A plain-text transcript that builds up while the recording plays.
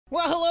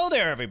Well, hello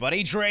there,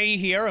 everybody. Drae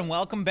here, and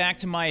welcome back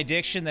to my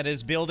addiction that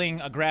is building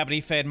a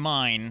gravity-fed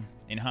mine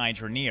in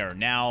Hydroneer.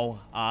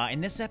 Now,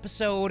 in this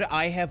episode,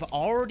 I have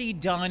already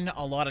done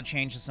a lot of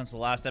changes since the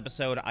last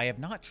episode. I have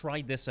not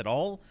tried this at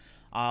all,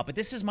 but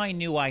this is my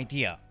new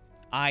idea.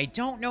 I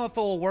don't know if it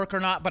will work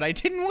or not, but I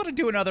didn't want to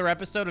do another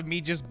episode of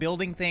me just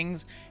building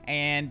things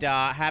and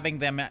having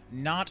them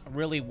not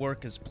really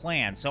work as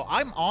planned. So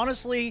I'm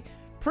honestly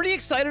pretty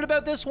excited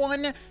about this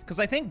one, because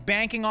I think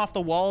banking off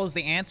the wall is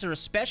the answer,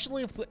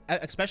 especially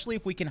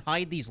if we can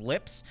hide these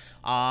lips,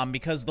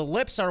 because the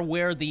lips are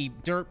where the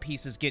dirt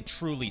pieces get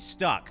truly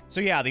stuck.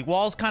 So yeah, the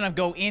walls kind of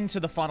go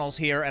into the funnels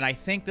here, and I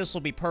think this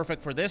will be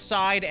perfect for this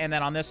side, and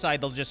then on this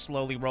side, they'll just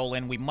slowly roll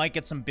in. We might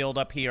get some build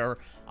up here,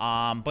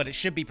 but it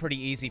should be pretty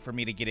easy for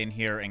me to get in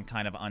here and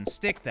kind of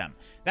unstick them.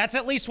 That's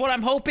at least what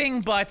I'm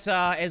hoping, but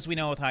as we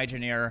know with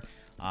Hydroneer,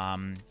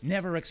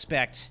 never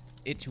expect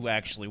it to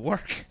actually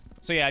work.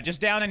 So yeah, just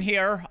down in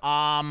here,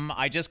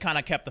 I just kind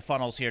of kept the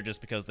funnels here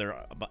just because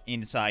they're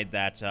inside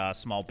that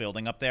small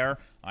building up there.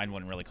 I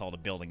wouldn't really call it a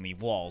building, the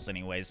walls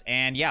anyways.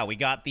 And yeah, we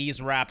got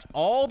these wrapped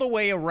all the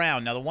way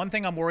around. Now, the one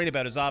thing I'm worried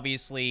about is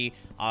obviously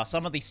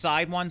some of the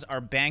side ones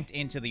are banked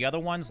into the other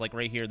ones, like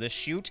right here, this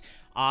chute.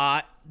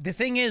 The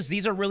thing is,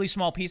 these are really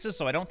small pieces,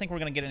 so I don't think we're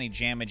going to get any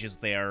damages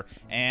there.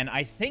 And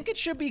I think it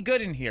should be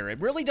good in here. It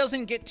really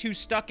doesn't get too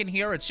stuck in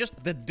here. It's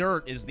just the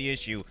dirt is the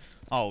issue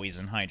always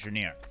in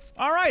Hydroneer.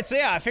 Alright, so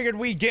yeah, I figured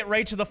we'd get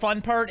right to the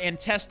fun part and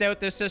test out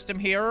this system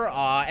here.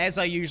 As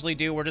I usually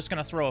do, we're just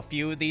going to throw a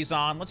few of these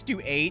on. Let's do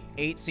 8.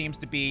 8 seems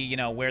to be, you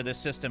know, where this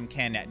system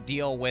can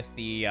deal with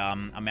the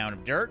amount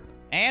of dirt.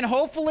 And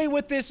hopefully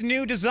with this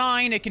new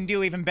design, it can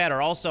do even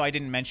better. Also, I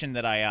didn't mention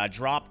that I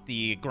dropped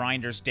the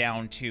grinders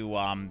down to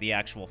the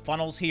actual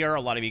funnels here.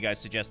 A lot of you guys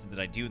suggested that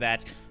I do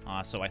that,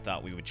 so I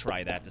thought we would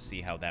try that to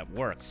see how that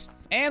works.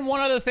 And one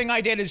other thing I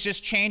did is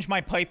just change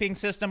my piping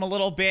system a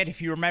little bit. If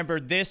you remember,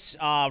 this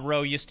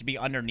row used to be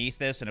underneath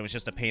this, and it was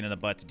just a pain in the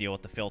butt to deal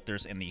with the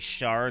filters and the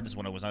shards.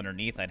 When it was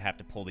underneath, I'd have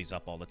to pull these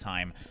up all the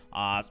time.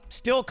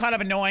 Still kind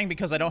of annoying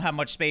because I don't have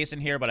much space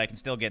in here, but I can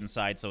still get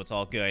inside, so it's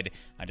all good.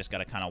 I just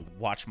gotta kind of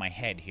watch my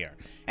head here.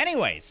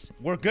 Anyways,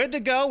 we're good to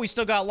go. We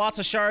still got lots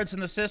of shards in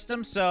the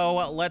system,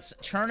 so let's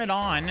turn it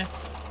on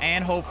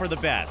and hope for the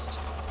best.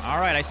 All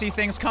right, I see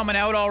things coming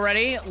out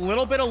already. A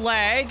little bit of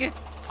lag.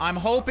 I'm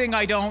hoping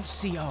I don't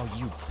see... Oh,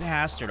 you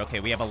bastard.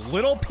 Okay, we have a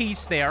little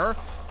piece there.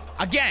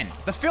 Again,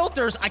 the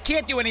filters, I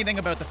can't do anything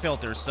about the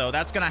filters, so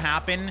that's gonna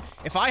happen.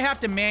 If I have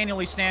to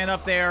manually stand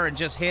up there and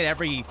just hit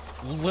every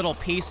little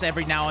piece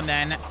every now and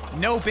then,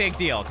 no big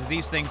deal, because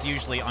these things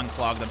usually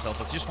unclog themselves.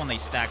 It's just when they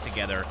stack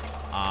together,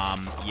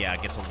 yeah,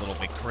 it gets a little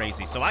bit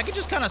crazy. So I could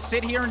just kind of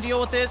sit here and deal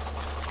with this,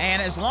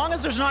 and as long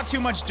as there's not too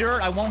much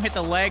dirt, I won't hit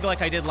the leg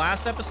like I did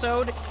last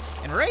episode.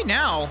 And right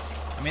now...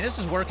 I mean, this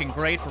is working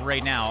great for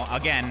right now.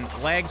 Again,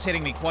 lag's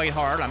hitting me quite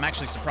hard. I'm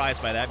actually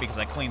surprised by that because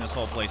I cleaned this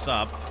whole place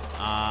up.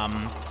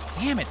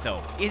 Damn it,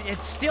 though.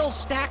 It still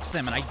stacks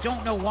them, and I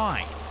don't know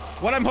why.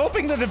 What I'm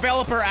hoping the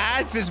developer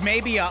adds is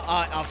maybe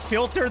a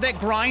filter that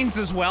grinds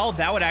as well.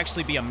 That would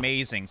actually be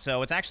amazing.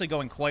 So it's actually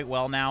going quite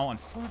well now.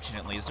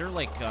 Unfortunately, is there,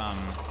 like,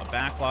 a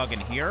backlog in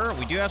here?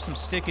 We do have some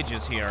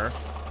stickages here.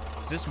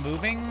 Is this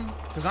moving?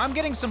 Because I'm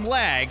getting some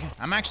lag.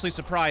 I'm actually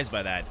surprised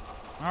by that.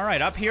 All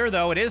right, up here,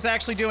 though, it is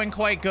actually doing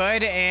quite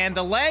good, and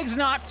the lag's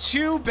not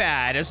too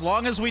bad. As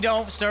long as we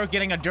don't start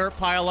getting a dirt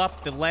pile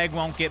up, the lag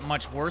won't get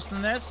much worse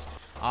than this.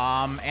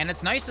 And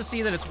it's nice to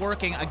see that it's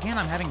working. Again,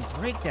 I'm having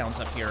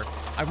breakdowns up here.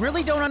 I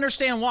really don't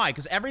understand why,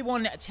 because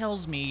everyone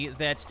tells me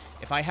that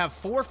if I have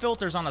 4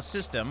 filters on a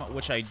system,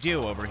 which I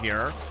do over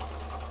here,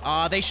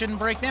 they shouldn't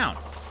break down.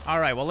 All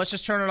right, well, let's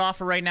just turn it off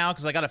for right now,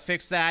 because I got to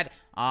fix that.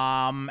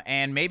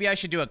 And maybe I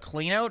should do a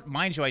clean out.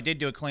 Mind you, I did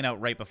do a clean out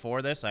right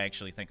before this. I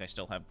actually think I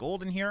still have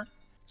gold in here.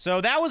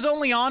 So that was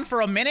only on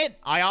for a minute.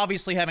 I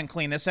obviously haven't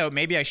cleaned this out.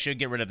 Maybe I should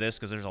get rid of this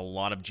because there's a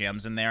lot of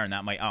gems in there, and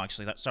that might... Oh,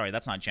 actually, sorry,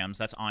 that's not gems.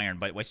 That's iron,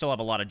 but we still have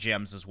a lot of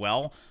gems as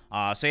well.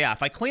 So yeah,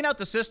 if I clean out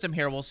the system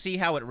here, we'll see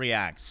how it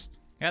reacts.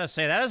 I gotta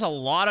say, that is a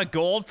lot of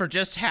gold for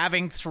just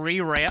having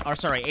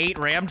 8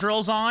 ram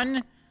drills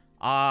on.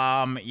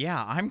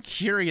 Yeah, I'm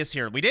curious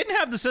here. We didn't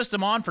have the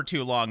system on for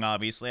too long,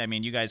 obviously. I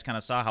mean, you guys kind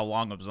of saw how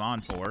long it was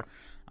on for.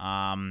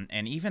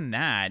 And even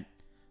that,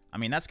 I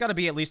mean, that's got to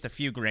be at least a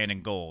few grand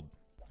in gold.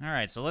 All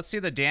right, so let's see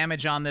the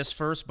damage on this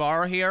first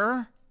bar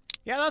here.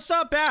 Yeah, that's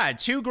not bad.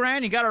 2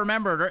 grand, you got to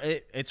remember,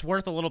 it's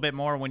worth a little bit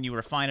more when you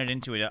refine it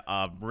into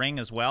a ring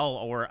as well,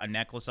 or a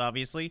necklace,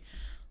 obviously.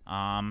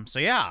 So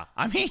yeah,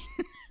 I mean...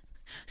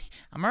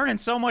 I'm earning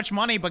so much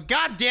money, but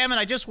god damn it,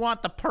 I just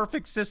want the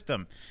perfect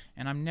system.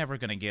 And I'm never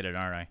gonna get it,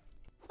 are I?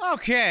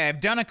 Okay,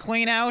 I've done a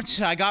clean out.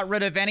 I got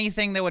rid of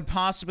anything that would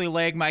possibly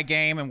lag my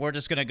game, and we're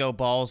just gonna go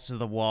balls to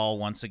the wall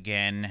once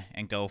again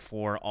and go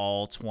for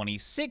all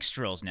 26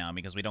 drills now,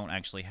 because we don't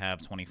actually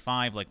have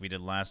 25 like we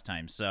did last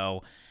time.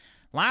 So,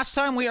 last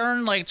time we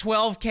earned like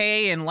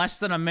 12k in less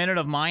than a minute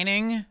of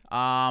mining.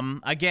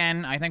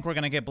 Again, I think we're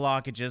gonna get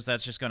blockages.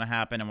 That's just gonna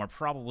happen, and we're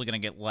probably gonna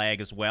get lag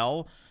as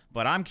well.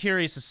 But I'm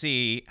curious to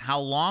see how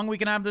long we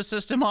can have this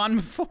system on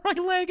before I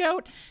lag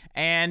out,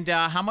 and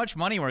how much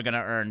money we're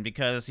gonna earn.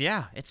 Because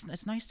yeah, it's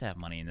nice to have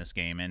money in this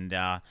game,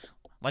 and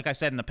like I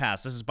said in the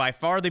past, this is by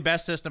far the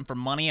best system for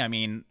money. I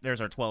mean, there's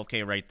our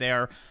 12K right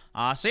there.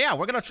 So yeah,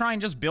 we're gonna try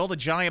and just build a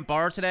giant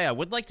bar today. I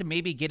would like to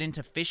maybe get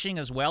into fishing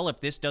as well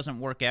if this doesn't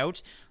work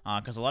out,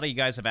 because a lot of you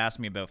guys have asked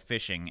me about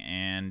fishing,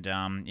 and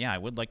yeah, I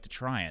would like to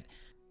try it.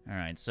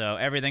 Alright, so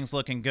everything's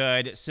looking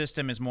good.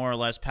 System is more or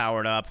less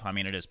powered up. I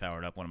mean, it is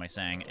powered up, what am I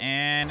saying?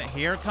 And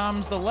here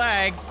comes the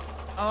lag.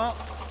 Oh,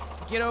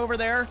 get over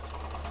there.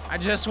 I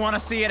just want to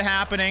see it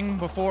happening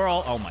before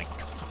all... Oh my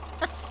god.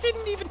 I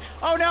didn't even...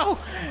 Oh no!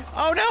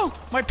 Oh no!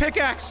 My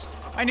pickaxe!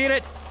 I need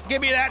it!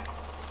 Give me that!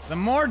 The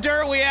more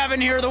dirt we have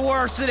in here, the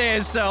worse it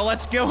is, so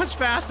let's go as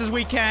fast as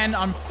we can.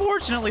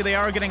 Unfortunately, they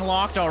are getting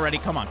locked already.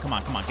 Come on, come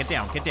on, come on. Get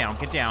down, get down,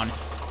 get down.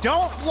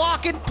 Don't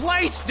lock in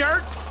place,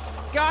 dirt!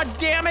 God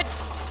damn it!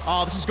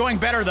 Oh, this is going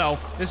better, though.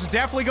 This is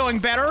definitely going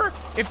better.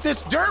 If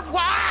this dirt...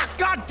 Ah,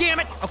 God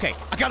damn it. Okay,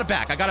 I got it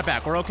back. I got it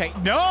back. We're okay.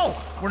 No,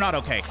 we're not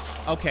okay.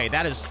 Okay,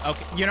 that is...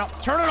 Okay, you know,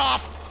 turn it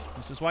off.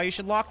 This is why you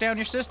should lock down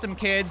your system,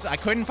 kids. I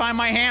couldn't find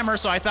my hammer,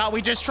 so I thought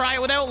we'd just try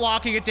it without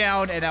locking it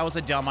down, and that was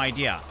a dumb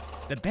idea.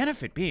 The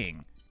benefit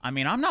being... I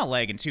mean, I'm not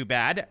lagging too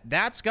bad.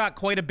 That's got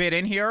quite a bit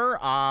in here.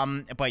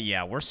 But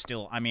yeah, we're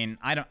still... I mean,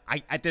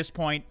 at this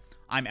point,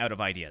 I'm out of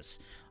ideas.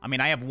 I mean,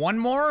 I have one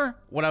more.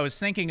 What I was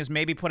thinking is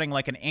maybe putting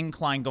like an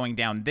incline going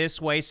down this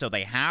way so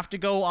they have to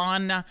go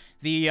on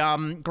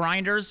the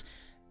grinders.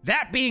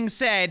 That being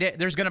said,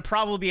 there's going to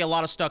probably be a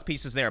lot of stuck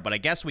pieces there, but I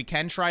guess we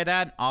can try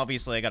that.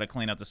 Obviously, I got to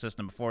clean up the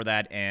system before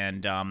that,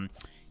 and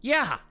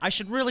yeah, I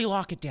should really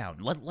lock it down.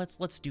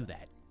 Let's do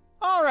that.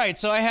 All right,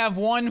 so I have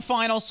one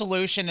final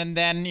solution, and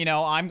then, you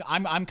know,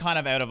 I'm kind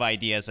of out of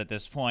ideas at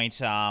this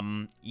point.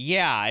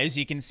 Yeah, as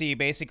you can see,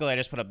 basically I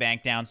just put a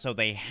bank down, so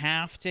they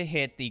have to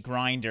hit the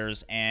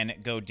grinders and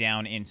go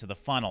down into the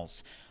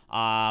funnels.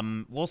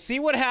 We'll see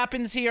what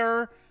happens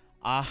here.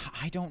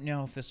 I don't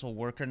know if this will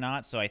work or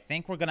not, so I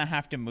think we're gonna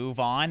have to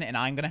move on, and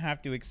I'm gonna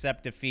have to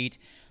accept defeat.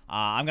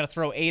 I'm gonna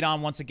throw 8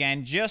 on once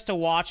again, just to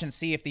watch and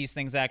see if these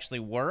things actually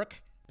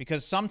work.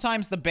 Because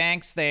sometimes the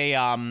banks, they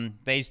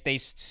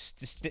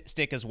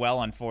stick as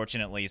well,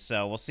 unfortunately.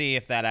 So we'll see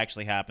if that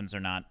actually happens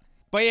or not.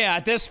 But yeah,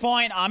 at this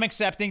point, I'm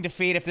accepting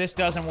defeat if this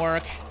doesn't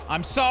work.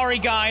 I'm sorry,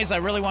 guys. I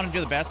really want to do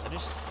the best. I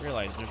just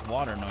realized there's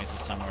water noises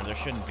somewhere. There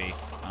shouldn't be.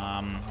 We'll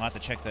have to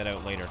check that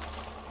out later.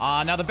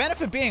 Now, the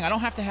benefit being, I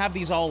don't have to have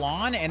these all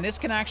on, and this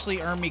can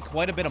actually earn me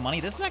quite a bit of money.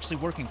 This is actually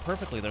working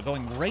perfectly. They're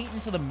going right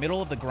into the middle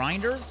of the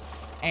grinders,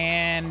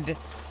 and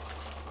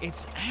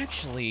it's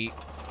actually...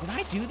 Did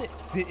I do that?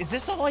 Is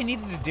this all I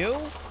needed to do?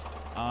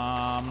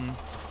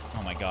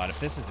 Oh my god, if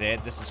this is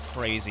it, this is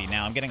crazy.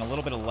 Now, I'm getting a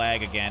little bit of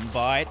lag again,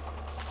 but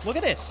look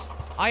at this.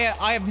 I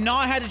have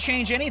not had to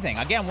change anything.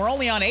 Again, we're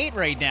only on 8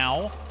 right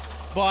now,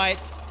 but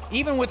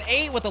even with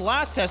 8 with the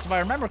last test, if I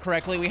remember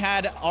correctly, we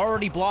had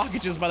already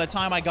blockages by the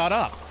time I got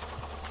up.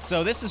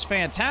 So this is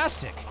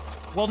fantastic.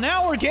 Well,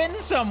 now we're getting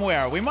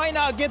somewhere. We might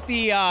not get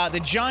the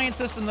giant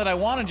system that I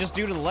wanted just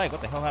due to the lag.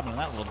 What the hell happened to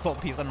that little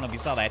gold piece? I don't know if you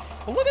saw that.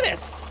 But look at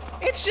this.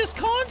 It's just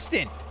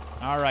constant.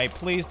 All right,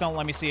 please don't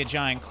let me see a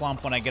giant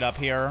clump when I get up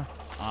here.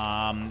 We're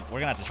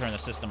gonna have to turn the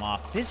system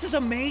off. This is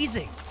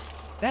amazing.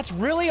 That's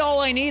really all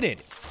I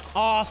needed.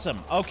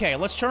 Awesome. Okay,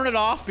 let's turn it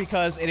off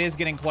because it is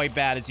getting quite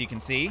bad, as you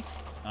can see.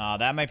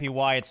 That might be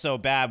why it's so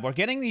bad. We're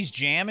getting these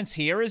jams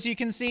here, as you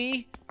can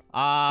see.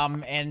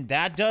 And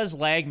that does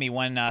lag me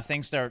when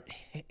things start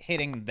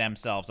hitting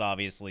themselves,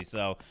 obviously.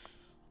 So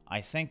I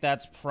think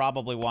that's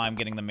probably why I'm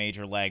getting the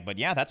major lag. But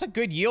yeah, that's a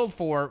good yield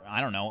for, I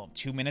don't know,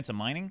 2 minutes of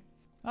mining.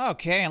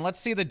 Okay, and let's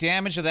see the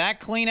damage of that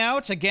clean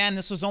out. Again,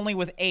 this was only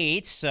with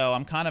 8, so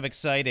I'm kind of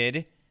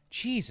excited.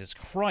 Jesus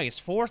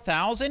Christ,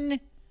 4,000?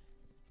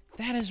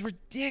 That is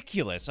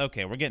ridiculous.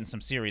 Okay, we're getting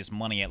some serious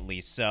money at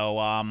least. So,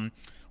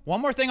 one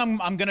more thing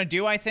I'm gonna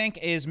do, I think,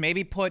 is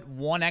maybe put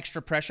 1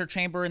 extra pressure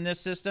chamber in this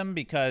system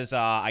because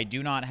I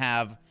do not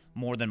have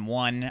more than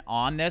 1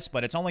 on this,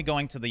 but it's only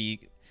going to the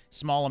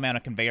small amount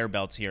of conveyor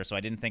belts here, so I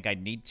didn't think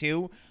I'd need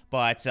to.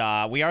 But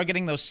we are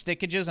getting those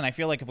stickages, and I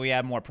feel like if we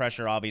add more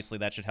pressure, obviously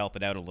that should help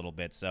it out a little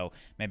bit. So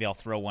maybe I'll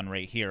throw 1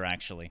 right here,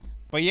 actually.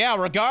 But yeah,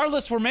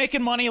 regardless, we're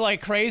making money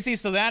like crazy,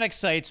 so that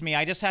excites me.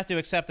 I just have to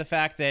accept the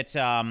fact that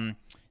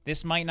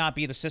this might not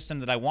be the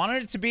system that I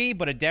wanted it to be,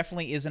 but it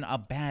definitely isn't a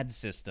bad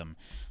system,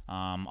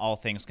 all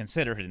things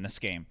considered in this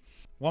game.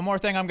 One more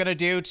thing I'm going to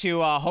do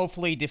to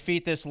hopefully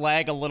defeat this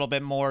lag a little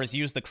bit more is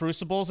use the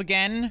crucibles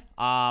again.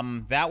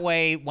 That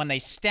way, when they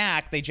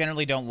stack, they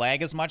generally don't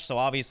lag as much. So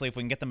obviously, if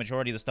we can get the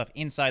majority of the stuff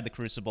inside the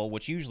crucible,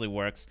 which usually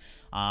works,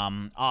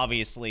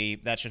 obviously,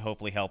 that should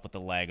hopefully help with the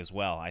lag as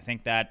well. I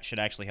think that should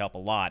actually help a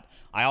lot.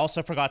 I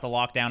also forgot to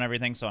lock down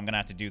everything, so I'm going to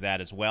have to do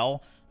that as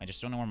well. I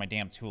just don't know where my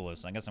damn tool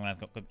is. So I guess I'm going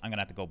to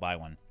have to go buy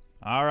one.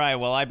 All right,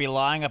 well, I'd be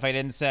lying if I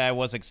didn't say I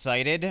was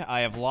excited. I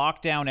have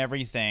locked down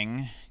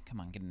everything. Come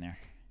on, get in there.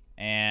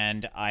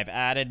 And I've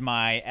added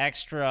my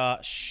extra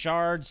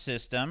shard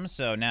system,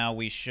 so now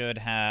we should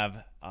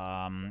have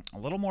a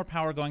little more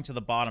power going to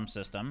the bottom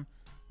system.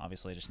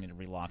 Obviously, I just need to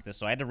relock this.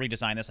 So I had to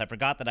redesign this. I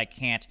forgot that I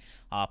can't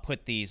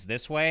put these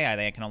this way.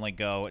 They can only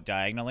go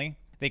diagonally.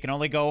 They can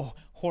only go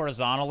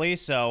horizontally.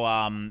 So,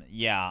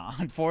 yeah,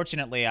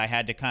 unfortunately, I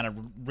had to kind of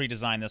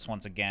redesign this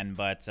once again.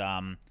 But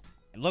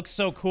it looks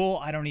so cool,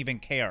 I don't even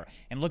care.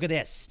 And look at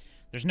this.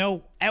 There's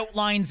no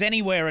outlines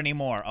anywhere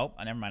anymore. Oh,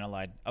 never mind, I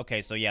lied.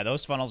 Okay, so yeah,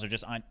 those funnels are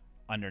just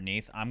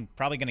underneath. I'm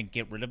probably going to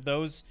get rid of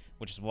those,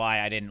 which is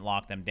why I didn't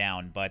lock them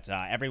down. But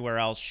everywhere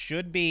else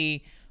should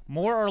be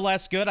more or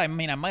less good. I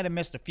mean, I might have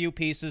missed a few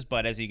pieces,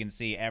 but as you can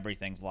see,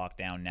 everything's locked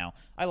down now.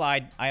 I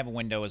lied. I have a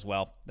window as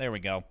well. There we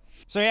go.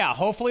 So yeah,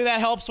 hopefully that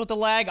helps with the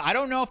lag. I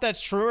don't know if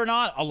that's true or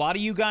not. A lot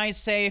of you guys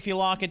say if you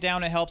lock it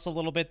down, it helps a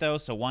little bit, though,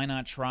 so why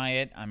not try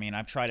it? I mean,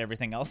 I've tried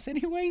everything else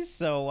anyways,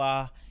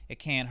 so it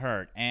can't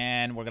hurt.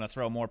 And we're going to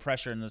throw more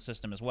pressure in the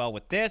system as well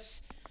with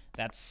this.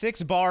 That's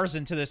 6 bars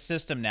into this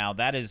system now.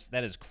 That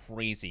is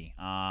crazy.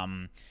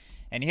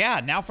 And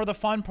yeah, now for the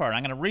fun part.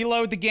 I'm going to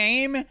reload the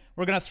game.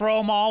 We're going to throw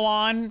them all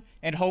on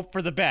and hope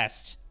for the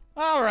best.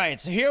 All right,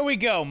 so here we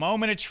go.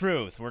 Moment of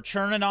truth. We're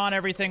turning on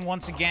everything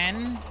once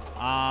again.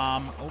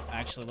 Oh,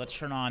 actually, let's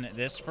turn on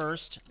this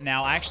first.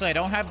 Now, actually, I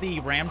don't have the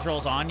ram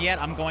drills on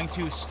yet. I'm going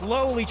to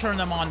slowly turn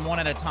them on one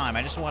at a time.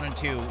 I just wanted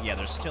to... Yeah,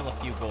 there's still a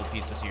few gold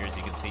pieces here, as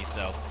you can see,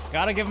 so...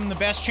 Gotta give them the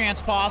best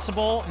chance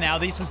possible. Now,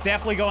 this is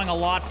definitely going a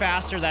lot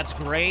faster. That's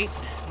great.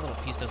 The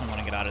little piece doesn't want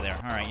to get out of there.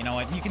 All right, you know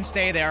what? You can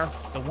stay there.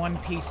 The one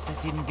piece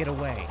that didn't get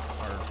away.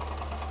 Or,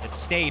 that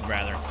stayed,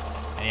 rather.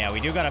 And yeah,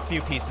 we do got a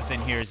few pieces in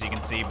here, as you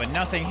can see, but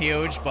nothing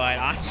huge, but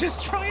I'm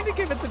just trying to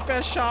give it the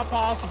best shot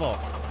possible.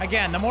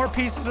 Again, the more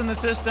pieces in the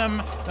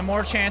system, the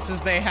more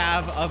chances they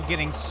have of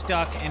getting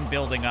stuck and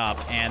building up,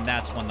 and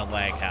that's when the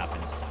lag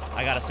happens.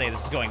 I gotta say,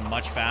 this is going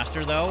much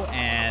faster, though,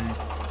 and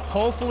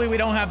hopefully we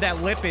don't have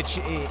that lip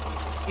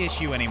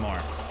issue anymore.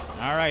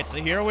 All right,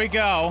 so here we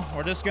go.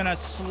 We're just gonna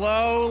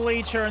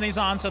slowly turn these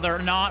on so they're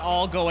not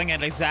all going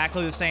at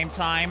exactly the same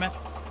time.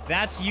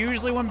 That's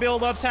usually when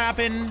build-ups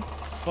happen,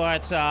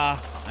 but,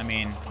 I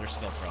mean, there's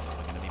still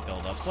probably going to be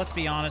build-ups. Let's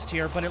be honest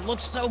here, but it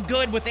looks so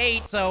good with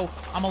 8, so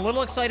I'm a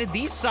little excited.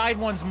 These side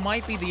ones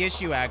might be the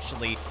issue,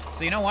 actually.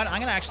 So you know what? I'm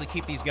going to actually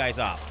keep these guys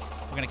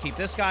off. We're going to keep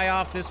this guy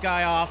off, this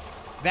guy off.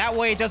 That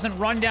way it doesn't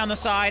run down the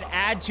side,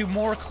 add to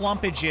more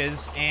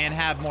clumpages, and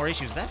have more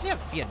issues. That, yeah,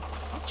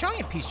 a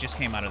giant piece just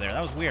came out of there.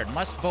 That was weird.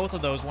 Unless both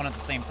of those went at the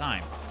same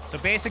time. So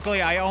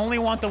basically, I only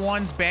want the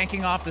ones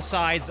banking off the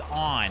sides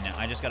on.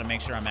 I just got to make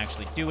sure I'm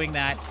actually doing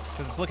that,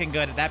 because it's looking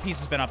good. That piece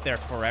has been up there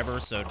forever,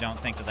 so don't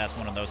think that that's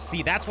one of those.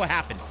 See, that's what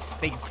happens.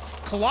 They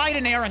collide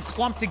in air and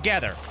clump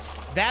together.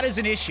 That is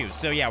an issue.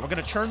 So yeah, we're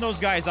going to turn those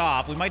guys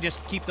off. We might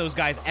just keep those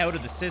guys out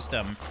of the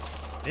system.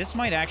 This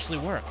might actually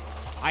work.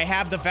 I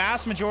have the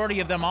vast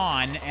majority of them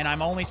on, and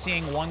I'm only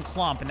seeing one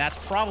clump, and that's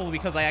probably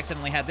because I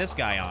accidentally had this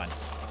guy on.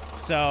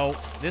 So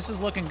this is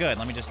looking good.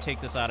 Let me just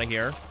take this out of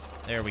here.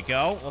 There we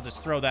go. We'll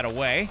just throw that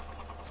away.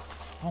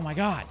 Oh my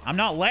god. I'm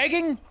not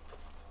lagging?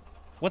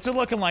 What's it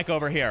looking like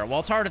over here? Well,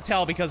 it's hard to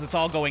tell because it's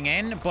all going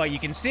in, but you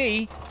can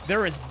see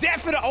there is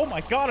definite... Oh my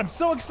god, I'm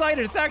so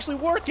excited. It's actually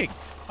working.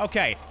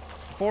 Okay.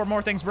 4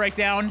 more things break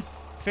down.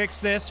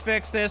 Fix this,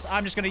 fix this.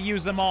 I'm just going to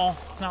use them all.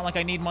 It's not like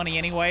I need money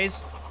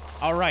anyways.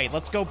 All right,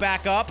 let's go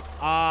back up.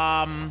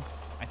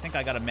 I think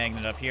I got a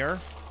magnet up here.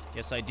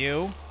 Yes, I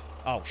do.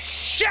 Oh,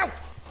 shoot!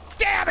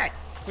 Damn it!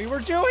 We were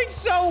doing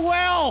so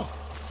well!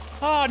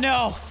 Oh,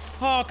 no.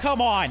 Oh,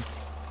 come on.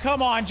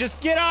 Come on,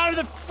 just get out of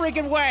the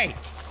freaking way.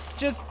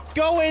 Just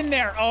go in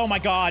there. Oh, my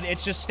God.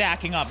 It's just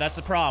stacking up. That's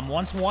the problem.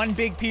 Once one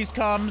big piece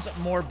comes,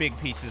 more big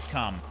pieces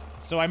come.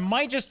 So I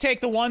might just take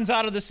the ones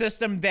out of the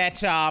system that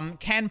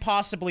can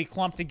possibly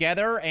clump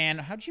together. And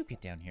how'd you get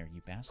down here,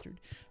 you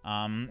bastard?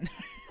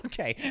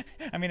 Okay.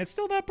 I mean, it's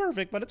still not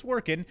perfect, but it's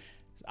working.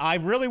 I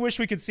really wish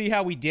we could see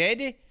how we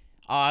did.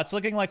 It's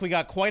looking like we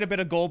got quite a bit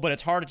of gold, but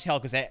it's hard to tell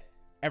because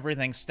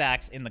everything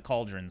stacks in the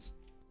cauldrons.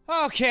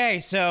 Okay,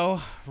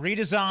 so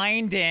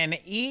redesigned, and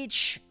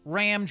each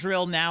ram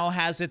drill now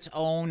has its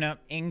own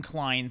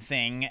incline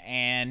thing,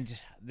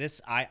 and this,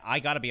 I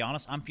gotta be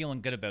honest, I'm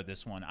feeling good about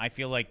this one. I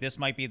feel like this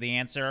might be the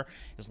answer.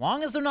 As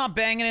long as they're not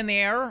banging in the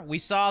air, we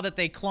saw that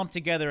they clump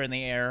together in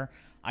the air,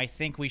 I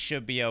think we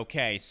should be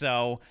okay.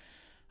 So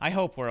I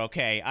hope we're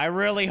okay. I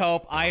really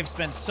hope. I've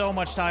spent so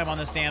much time on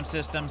this damn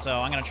system, so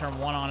I'm gonna turn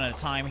one on at a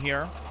time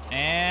here.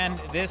 And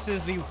this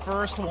is the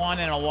first one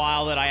in a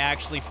while that I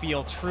actually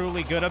feel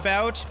truly good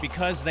about,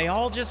 because they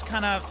all just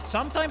kind of,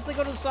 sometimes they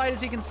go to the side,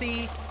 as you can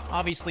see.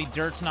 Obviously,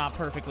 dirt's not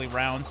perfectly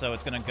round, so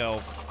it's going to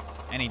go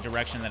any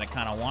direction that it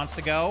kind of wants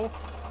to go.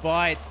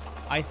 But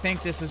I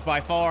think this is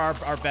by far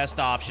our best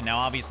option. Now,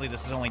 obviously,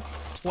 this is only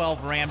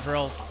 12 ram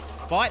drills,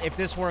 but if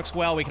this works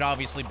well, we could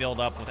obviously build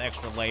up with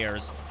extra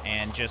layers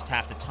and just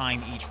have to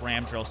time each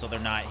ram drill so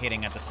they're not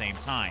hitting at the same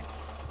time.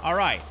 All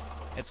right,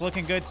 it's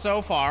looking good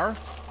so far.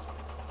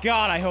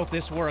 God, I hope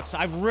this works.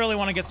 I really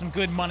want to get some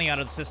good money out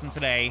of the system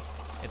today.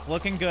 It's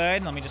looking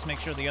good. Let me just make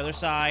sure the other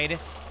side.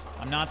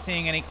 I'm not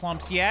seeing any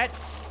clumps yet.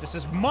 This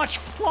is much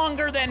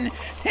longer than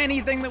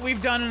anything that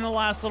we've done in the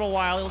last little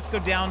while. Let's go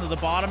down to the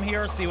bottom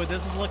here, see what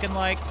this is looking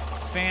like.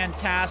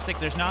 fantastic.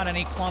 There's not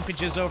any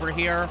clumpages over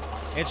here.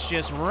 It's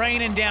just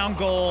raining down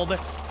gold.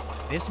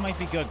 This might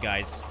be good,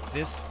 guys.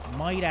 This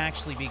might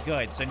actually be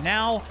good. So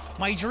now,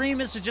 my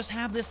dream is to just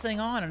have this thing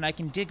on and I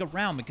can dig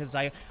around because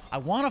I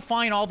want to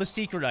find all the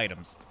secret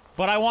items.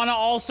 But I want to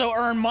also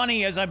earn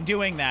money as I'm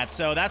doing that.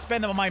 So that's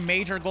been my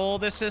major goal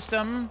of this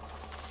system.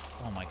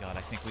 Oh my god,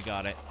 I think we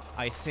got it.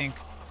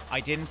 I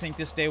didn't think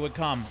this day would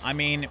come. I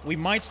mean, we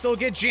might still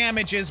get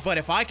jamages, but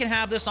if I can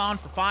have this on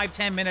for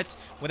 5-10 minutes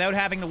without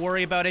having to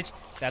worry about it,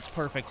 that's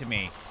perfect to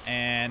me.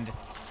 And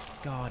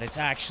god, it's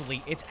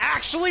actually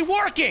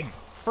working!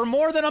 For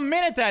more than a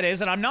minute, that is,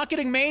 and I'm not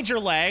getting major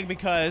lag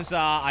because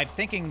I'm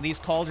thinking these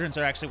cauldrons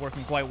are actually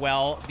working quite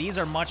well. These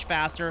are much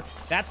faster.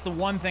 That's the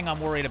one thing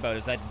I'm worried about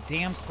is that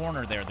damn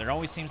corner there. There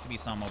always seems to be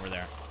some over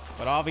there.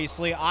 But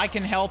obviously, I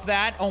can help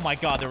that. Oh my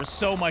god, there was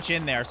so much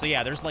in there. So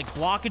yeah, there's like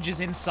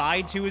blockages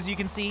inside too, as you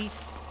can see.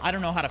 I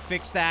don't know how to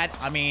fix that.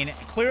 I mean,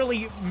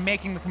 clearly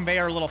making the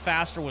conveyor a little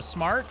faster was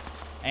smart,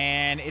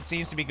 and it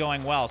seems to be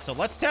going well. So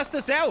let's test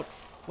this out.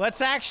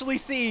 Let's actually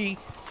see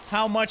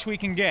how much we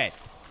can get.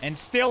 And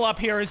still up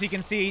here, as you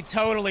can see,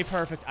 totally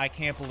perfect. I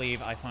can't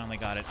believe I finally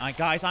got it.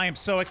 Guys, I am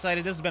so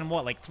excited. This has been,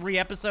 what, like 3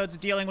 episodes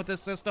of dealing with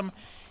this system?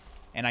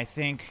 And I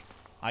think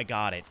I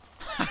got it.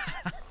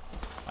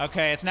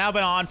 Okay, it's now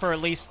been on for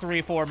at least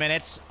 3-4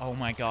 minutes. Oh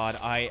my god,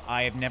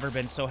 I have never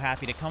been so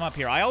happy to come up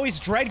here. I always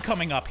dread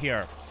coming up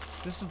here.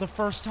 This is the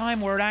first time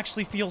where it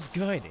actually feels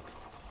good.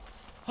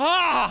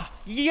 Ah!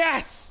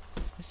 Yes!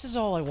 This is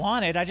all I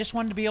wanted. I just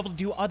wanted to be able to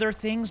do other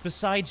things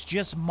besides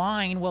just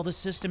mine while the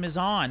system is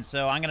on.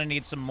 So I'm gonna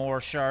need some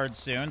more shards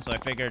soon, so I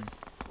figured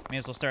may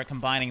as well start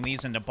combining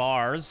these into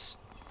bars.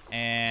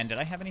 And did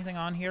I have anything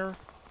on here?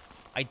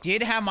 I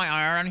did have my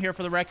iron on here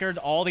for the record.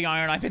 All the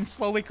iron I've been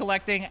slowly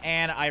collecting,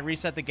 and I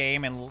reset the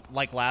game, and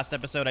like last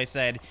episode I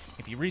said,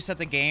 if you reset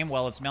the game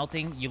while it's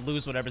melting, you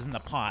lose whatever's in the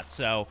pot.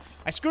 So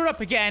I screwed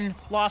up again,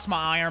 lost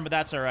my iron, but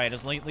that's alright.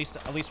 At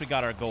least we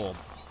got our gold.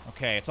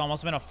 Okay, it's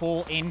almost been a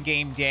full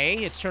in-game day.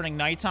 It's turning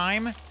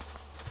nighttime.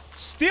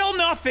 Still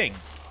nothing!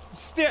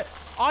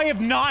 I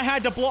have not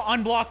had to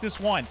unblock this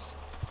once.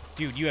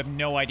 Dude, you have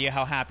no idea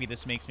how happy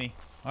this makes me.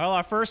 Well,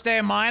 our first day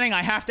of mining,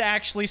 I have to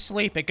actually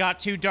sleep. It got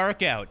too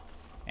dark out.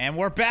 And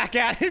we're back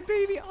at it,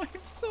 baby. I'm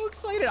so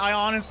excited. I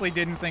honestly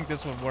didn't think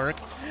this would work.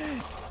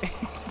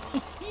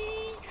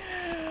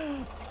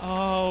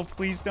 Oh,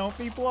 please don't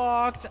be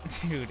blocked.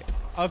 Dude.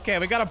 Okay,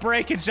 we got a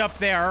breakage up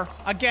there.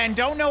 Again,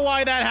 don't know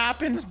why that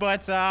happens,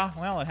 but,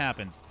 well, it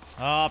happens.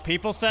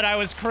 People said I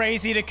was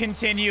crazy to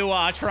continue,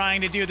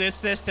 trying to do this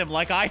system.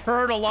 Like, I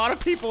heard a lot of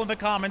people in the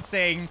comments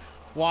saying,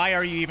 why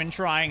are you even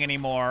trying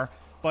anymore?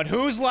 But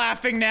who's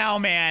laughing now,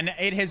 man?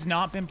 It has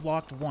not been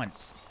blocked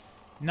once.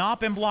 Not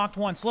been blocked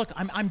once. Look,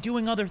 I'm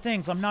doing other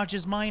things. I'm not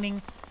just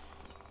mining.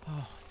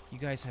 Oh, you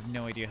guys have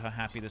no idea how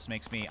happy this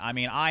makes me. I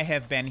mean, I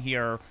have been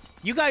here.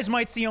 You guys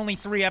might see only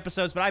 3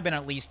 episodes, but I've been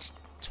at least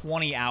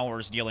 20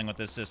 hours dealing with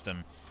this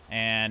system.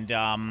 And,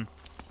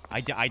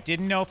 I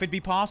didn't know if it'd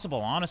be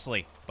possible,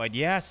 honestly. But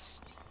yes,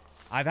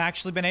 I've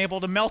actually been able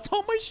to melt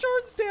all my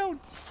shards down.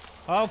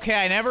 Okay,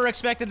 I never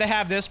expected to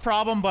have this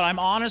problem, but I'm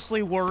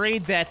honestly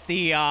worried that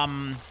the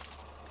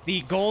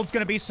gold's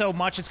gonna be so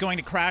much it's going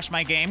to crash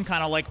my game,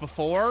 kind of like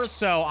before.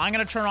 So I'm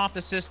gonna turn off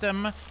the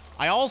system.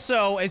 I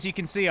also, as you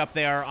can see up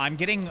there, I'm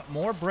getting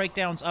more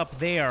breakdowns up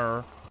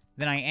there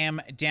than I am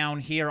down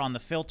here on the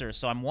filters.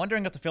 So I'm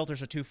wondering if the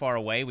filters are too far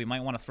away. We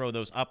might want to throw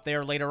those up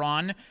there later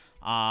on.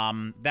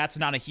 That's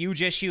not a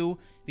huge issue.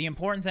 The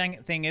important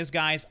thing is,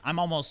 guys,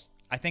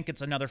 I think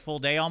it's another full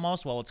day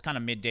almost. Well, it's kind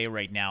of midday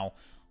right now.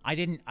 I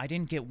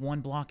didn't get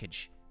one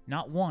blockage.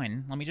 Not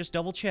one. Let me just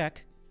double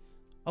check.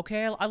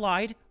 Okay, I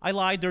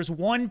lied. There's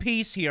one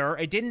piece here.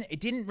 It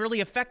didn't really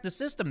affect the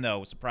system,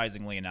 though,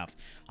 surprisingly enough.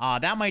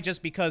 That might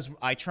just because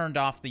I turned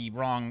off the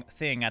wrong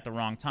thing at the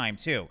wrong time,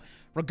 too.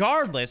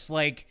 Regardless,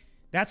 like,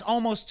 that's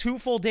almost 2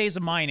 full days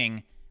of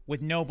mining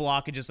with no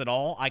blockages at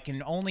all. I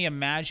can only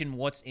imagine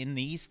what's in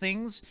these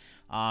things.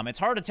 It's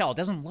hard to tell. It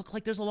doesn't look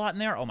like there's a lot in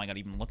there. Oh my god,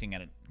 even looking at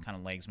it kind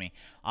of lags me.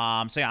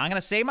 So yeah, I'm gonna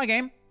save my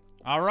game.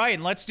 All right,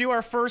 and let's do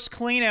our first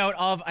clean out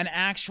of an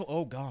actual...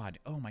 Oh, God.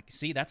 Oh, my...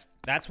 See, that's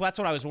what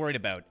I was worried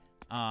about.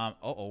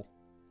 Uh-oh.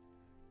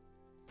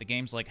 The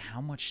game's like, how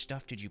much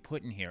stuff did you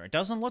put in here? It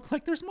doesn't look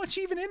like there's much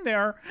even in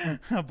there.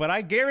 But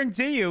I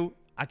guarantee you...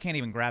 I can't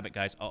even grab it,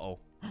 guys. Uh-oh.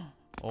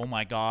 Oh,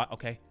 my God.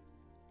 Okay.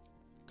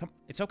 Come...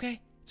 It's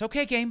okay. It's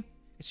okay, game.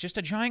 It's just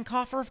a giant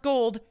coffer of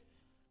gold.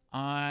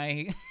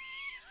 Okay,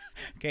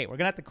 we're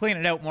gonna have to clean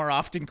it out more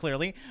often,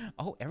 clearly.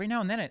 Oh, every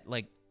now and then it,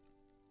 like...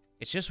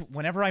 It's just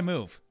whenever I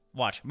move...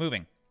 Watch,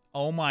 moving.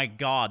 Oh my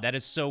god, that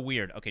is so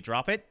weird. Okay,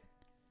 drop it.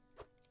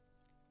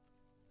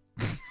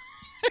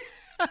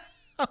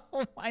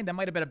 Oh my, that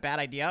might have been a bad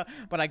idea,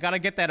 but I gotta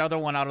get that other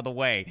one out of the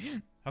way.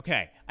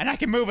 Okay, and I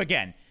can move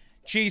again.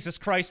 Jesus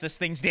Christ, this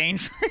thing's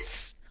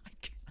dangerous.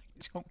 I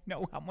don't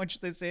know how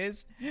much this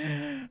is,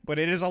 but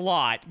it is a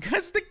lot.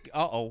 Because the...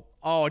 Uh-oh.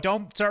 Oh,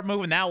 don't start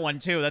moving that one,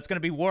 too. That's gonna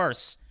be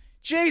worse.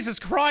 Jesus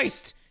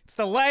Christ! It's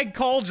the lag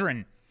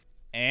cauldron.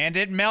 And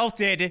it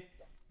melted.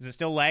 Is it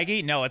still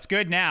laggy? No, it's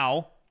good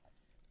now.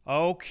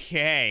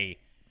 Okay.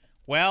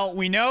 Well,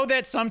 we know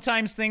that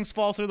sometimes things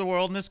fall through the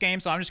world in this game,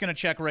 so I'm just going to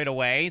check right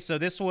away. So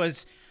this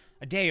was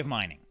a day of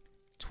mining.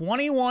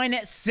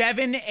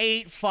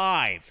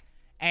 21,785.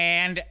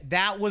 And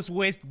that was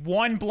with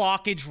one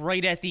blockage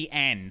right at the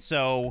end.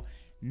 So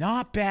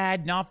not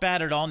bad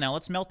at all. Now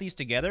let's melt these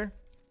together.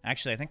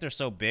 Actually, I think they're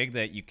so big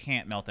that you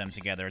can't melt them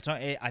together.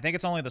 I think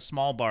it's only the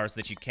small bars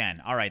that you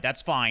can. All right,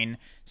 that's fine.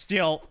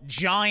 Still,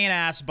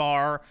 giant-ass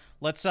bar.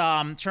 Let's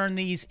turn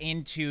these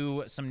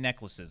into some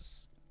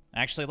necklaces.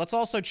 Actually, let's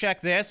also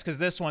check this, because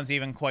this one's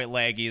even quite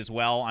laggy as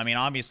well. I mean,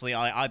 obviously,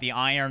 the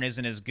iron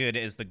isn't as good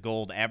as the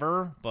gold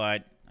ever,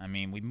 but, I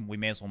mean, we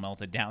may as well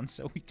melt it down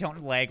so we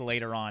don't lag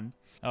later on.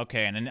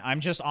 Okay, and I'm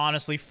just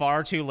honestly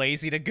far too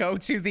lazy to go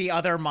to the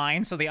other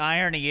mine, so the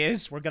irony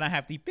is we're gonna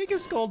have the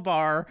biggest gold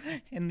bar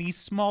and the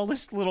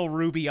smallest little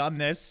ruby on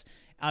this.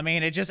 I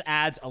mean, it just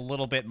adds a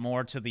little bit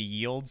more to the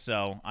yield,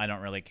 so I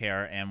don't really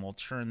care, and we'll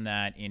turn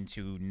that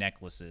into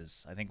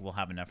necklaces. I think we'll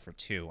have enough for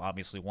two.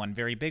 Obviously, one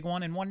very big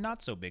one and one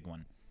not so big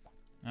one.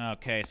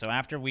 Okay, so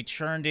after we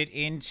turned it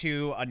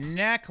into a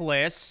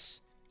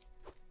necklace,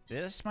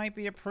 this might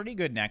be a pretty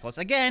good necklace.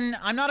 Again,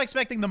 I'm not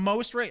expecting the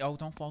most rate. Oh,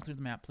 don't fall through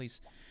the map, please.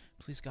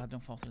 Please, God,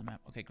 don't fall through the map.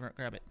 Okay,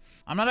 grab it.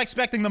 I'm not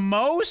expecting the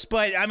most,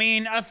 but, I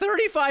mean, a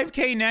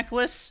 35K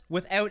necklace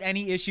without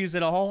any issues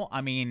at all.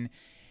 I mean,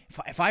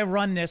 if I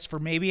run this for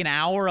maybe an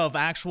hour of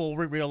actual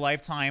real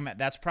lifetime,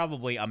 that's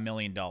probably $1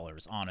 million,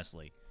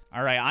 honestly.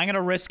 All right, I'm going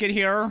to risk it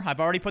here. I've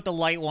already put the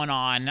light one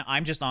on.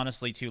 I'm just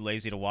honestly too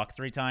lazy to walk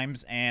 3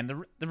 times.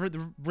 And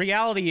the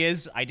reality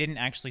is I didn't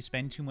actually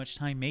spend too much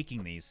time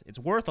making these. It's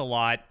worth a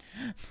lot.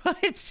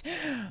 But,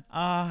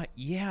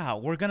 yeah,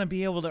 we're going to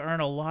be able to earn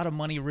a lot of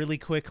money really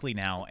quickly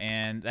now.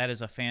 And that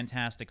is a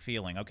fantastic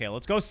feeling. Okay,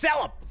 let's go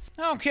sell them.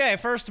 Okay,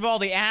 first of all,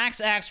 the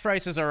axe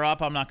prices are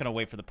up. I'm not going to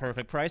wait for the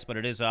perfect price, but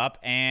it is up.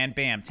 And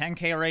bam,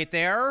 10K right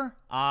there.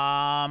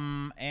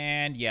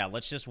 And yeah,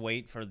 let's just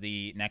wait for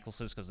the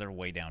necklaces because they're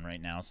way down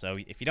right now. So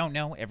if you don't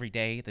know, every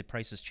day the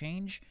prices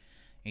change.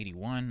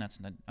 81, that's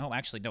not, oh,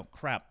 actually, no,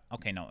 crap.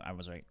 Okay, no, I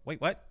was right.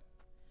 Wait, what?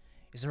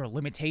 Is there a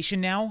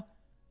limitation now?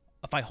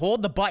 If I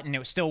hold the button,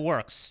 it still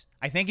works.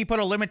 I think he put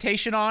a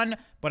limitation on,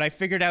 but I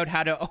figured out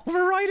how to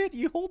override it.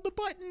 You hold the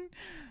button,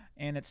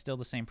 and it's still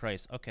the same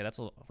price. Okay, that's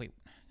a little, wait.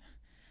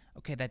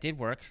 Okay, that did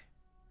work.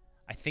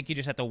 I think you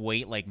just have to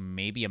wait, like,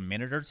 maybe a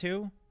minute or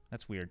two.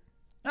 That's weird.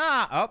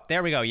 Ah, oh,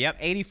 there we go. Yep,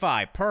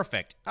 85.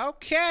 Perfect.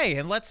 Okay,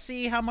 and let's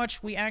see how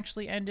much we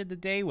actually ended the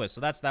day with. So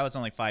that was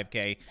only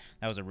 5K.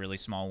 That was a really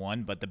small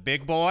one. But the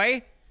big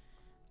boy,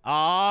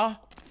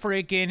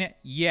 freaking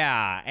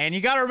yeah. And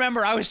you gotta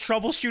remember, I was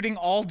troubleshooting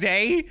all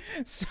day.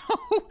 So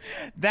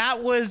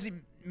that was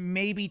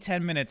maybe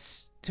 10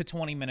 minutes to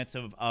 20 minutes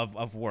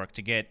of work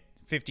to get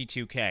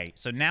 52K.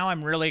 So now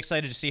I'm really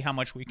excited to see how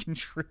much we can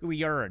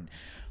truly earn.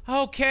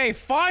 Okay,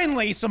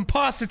 finally some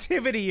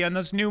positivity on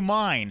this new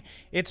mine.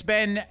 It's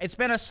been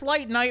a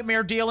slight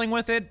nightmare dealing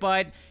with it,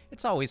 but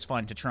it's always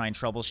fun to try and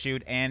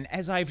troubleshoot, and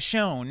as I've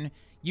shown,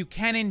 you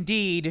can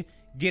indeed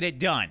get it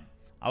done.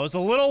 I was a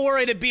little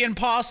worried it'd be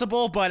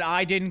impossible, but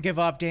I didn't give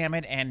up, damn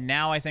it, and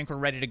now I think we're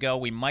ready to go.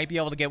 We might be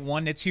able to get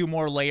 1 to 2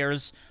 more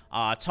layers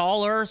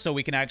taller, so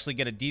we can actually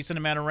get a decent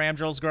amount of ram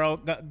drills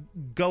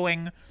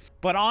going.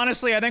 But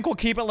honestly, I think we'll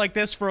keep it like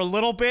this for a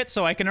little bit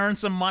so I can earn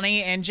some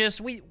money, and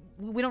just, we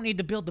don't need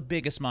to build the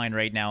biggest mine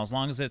right now as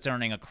long as it's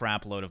earning a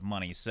crap load of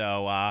money.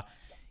 So,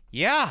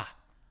 yeah,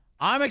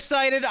 I'm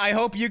excited. I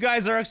hope you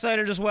guys are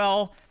excited as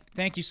well.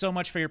 Thank you so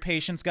much for your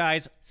patience,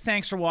 guys.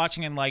 Thanks for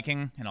watching and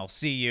liking, and I'll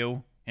see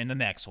you in the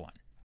next one.